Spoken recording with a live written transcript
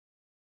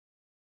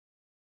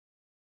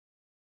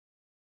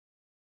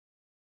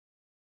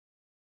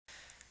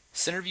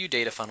CenterView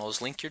data funnels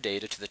link your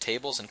data to the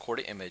tables and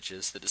Corda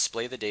images that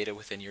display the data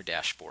within your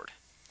dashboard.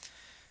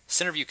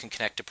 CenterView can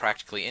connect to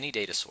practically any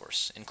data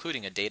source,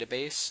 including a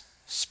database,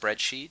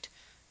 spreadsheet,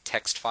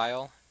 text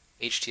file,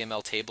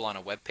 HTML table on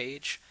a web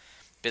page,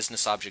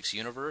 BusinessObjects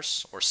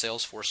Universe, or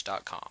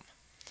Salesforce.com.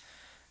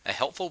 A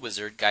helpful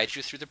wizard guides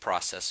you through the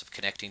process of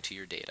connecting to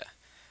your data.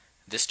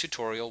 This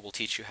tutorial will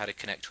teach you how to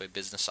connect to a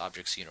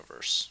BusinessObjects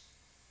Universe.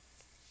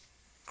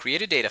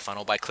 Create a data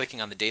funnel by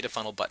clicking on the Data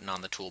Funnel button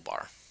on the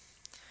toolbar.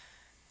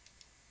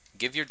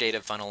 Give your data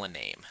funnel a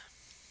name.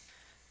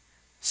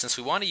 Since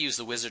we want to use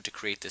the wizard to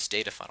create this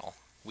data funnel,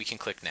 we can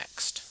click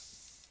Next.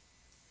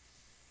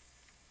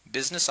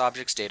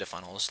 BusinessObjects data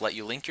funnels let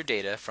you link your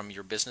data from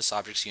your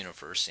BusinessObjects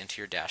Universe into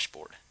your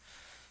dashboard.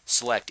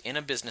 Select In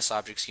a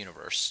BusinessObjects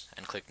Universe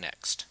and click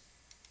Next.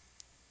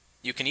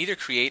 You can either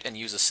create and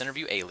use a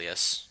CenterView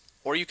alias,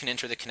 or you can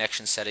enter the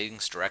connection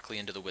settings directly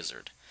into the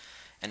wizard.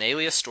 An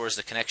alias stores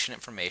the connection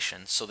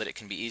information so that it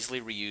can be easily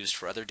reused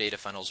for other data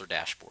funnels or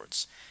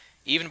dashboards,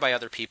 even by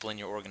other people in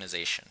your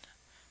organization.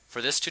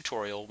 For this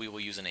tutorial, we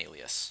will use an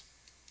alias.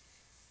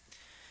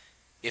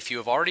 If you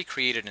have already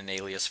created an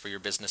alias for your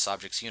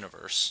BusinessObjects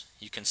Universe,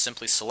 you can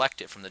simply select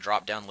it from the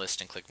drop-down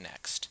list and click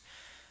Next.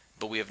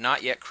 But we have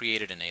not yet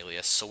created an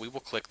alias, so we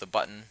will click the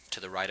button to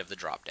the right of the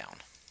drop-down.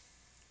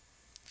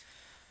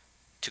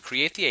 To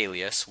create the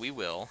alias, we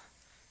will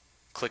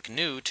click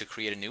New to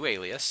create a new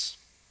alias,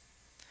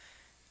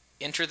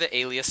 enter the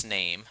alias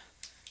name.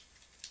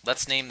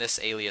 Let's name this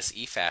alias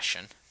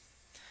eFashion.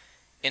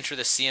 Enter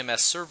the CMS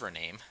server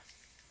name,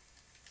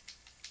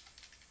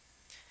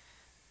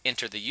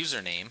 enter the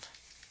username,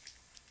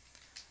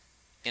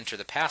 enter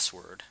the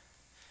password,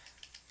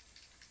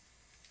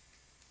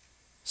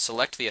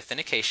 select the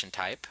authentication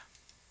type,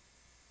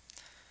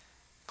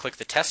 click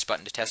the test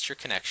button to test your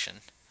connection,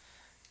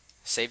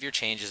 save your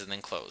changes, and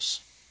then close.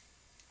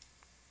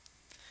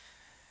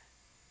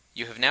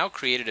 You have now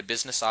created a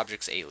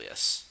BusinessObjects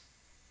alias.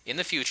 In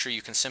the future,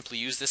 you can simply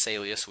use this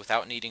alias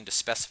without needing to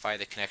specify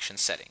the connection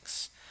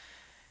settings.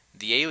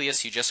 The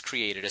alias you just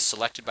created is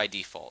selected by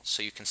default,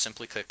 so you can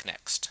simply click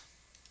Next.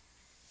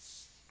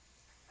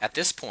 At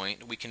this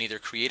point, we can either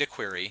create a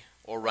query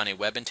or run a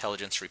web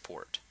intelligence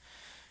report.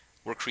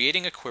 We're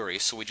creating a query,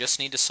 so we just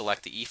need to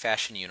select the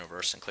eFashion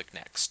universe and click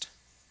Next.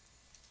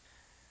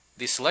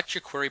 The Select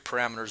Your Query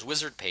Parameters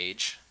wizard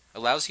page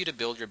allows you to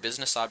build your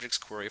BusinessObjects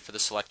query for the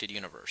selected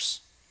universe.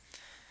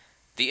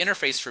 The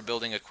interface for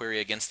building a query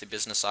against the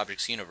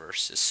BusinessObjects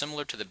universe is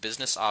similar to the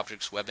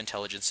BusinessObjects Web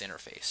Intelligence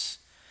interface.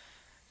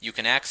 You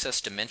can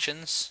access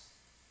dimensions,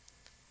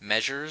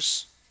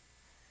 measures,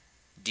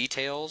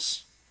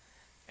 details,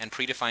 and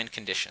predefined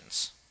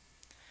conditions.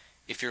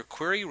 If your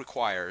query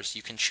requires,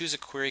 you can choose a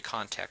query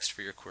context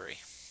for your query.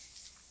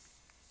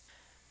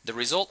 The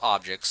result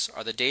objects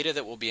are the data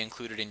that will be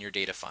included in your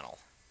data funnel.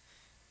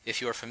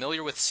 If you are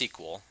familiar with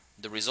SQL,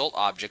 the result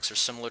objects are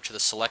similar to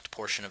the select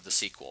portion of the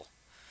SQL.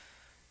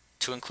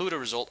 To include a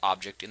result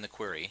object in the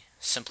query,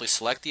 simply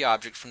select the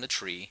object from the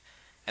tree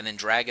and then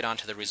drag it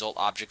onto the Result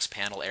Objects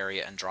panel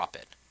area and drop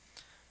it.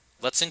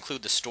 Let's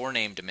include the store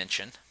name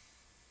dimension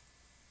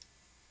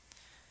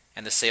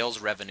and the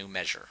sales revenue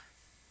measure.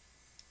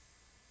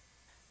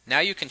 Now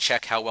you can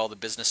check how well the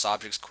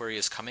BusinessObjects query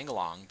is coming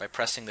along by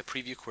pressing the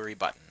Preview Query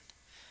button.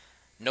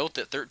 Note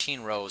that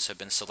 13 rows have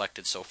been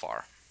selected so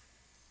far.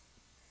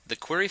 The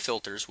query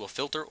filters will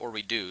filter or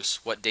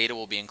reduce what data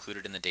will be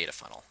included in the data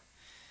funnel.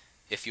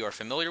 If you are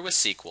familiar with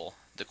SQL,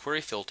 the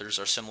query filters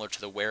are similar to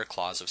the where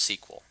clause of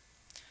SQL.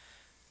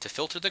 To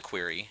filter the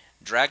query,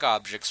 drag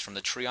objects from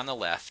the tree on the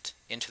left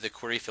into the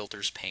Query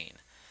Filters pane,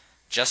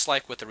 just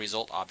like with the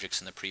result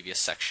objects in the previous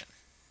section.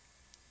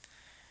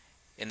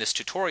 In this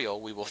tutorial,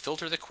 we will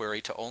filter the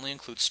query to only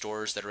include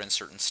stores that are in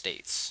certain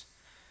states.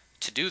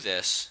 To do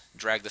this,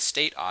 drag the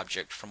state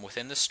object from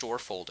within the store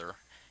folder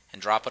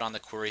and drop it on the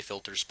Query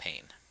Filters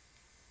pane.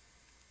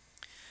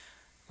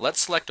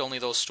 Let's select only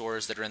those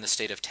stores that are in the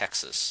state of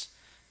Texas.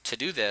 To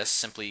do this,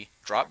 simply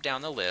drop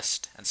down the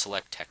list and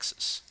select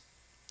Texas.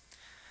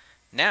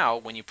 Now,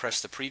 when you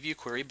press the Preview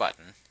Query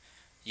button,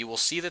 you will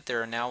see that there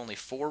are now only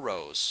 4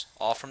 rows,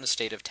 all from the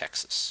state of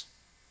Texas.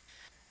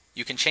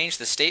 You can change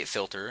the state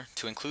filter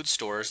to include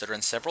stores that are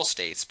in several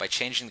states by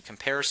changing the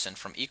comparison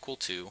from equal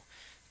to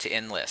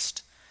in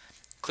list.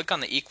 Click on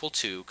the equal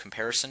to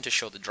comparison to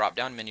show the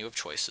drop-down menu of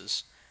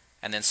choices,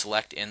 and then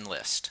select in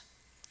list.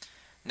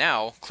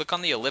 Now, click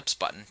on the ellipse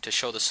button to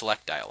show the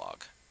select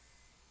dialog.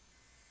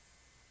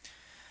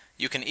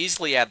 You can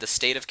easily add the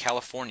state of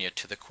California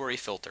to the query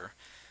filter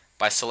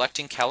by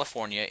selecting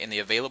California in the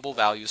Available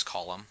Values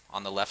column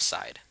on the left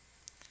side,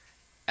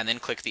 and then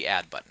click the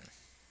Add button.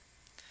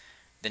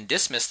 Then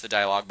dismiss the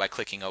dialog by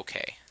clicking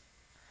OK.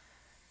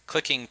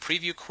 Clicking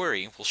Preview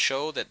Query will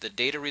show that the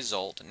data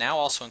result now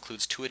also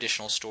includes 2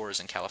 additional stores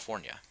in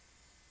California.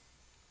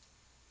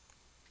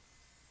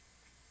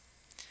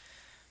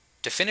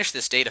 To finish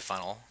this data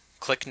funnel,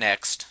 click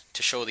Next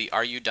to show the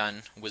Are You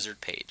Done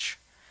wizard page.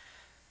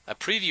 A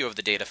preview of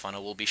the data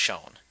funnel will be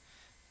shown.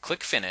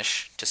 Click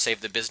Finish to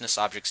save the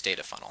BusinessObjects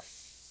data funnel.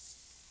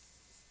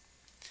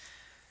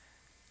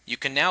 You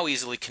can now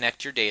easily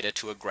connect your data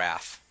to a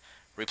graph.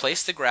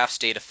 Replace the graph's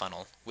data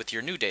funnel with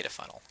your new data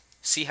funnel.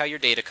 See how your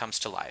data comes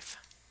to life.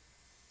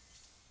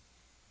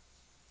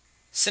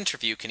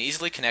 CenterView can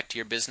easily connect to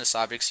your Business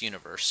Objects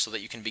Universe so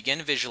that you can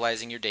begin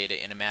visualizing your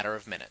data in a matter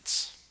of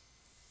minutes.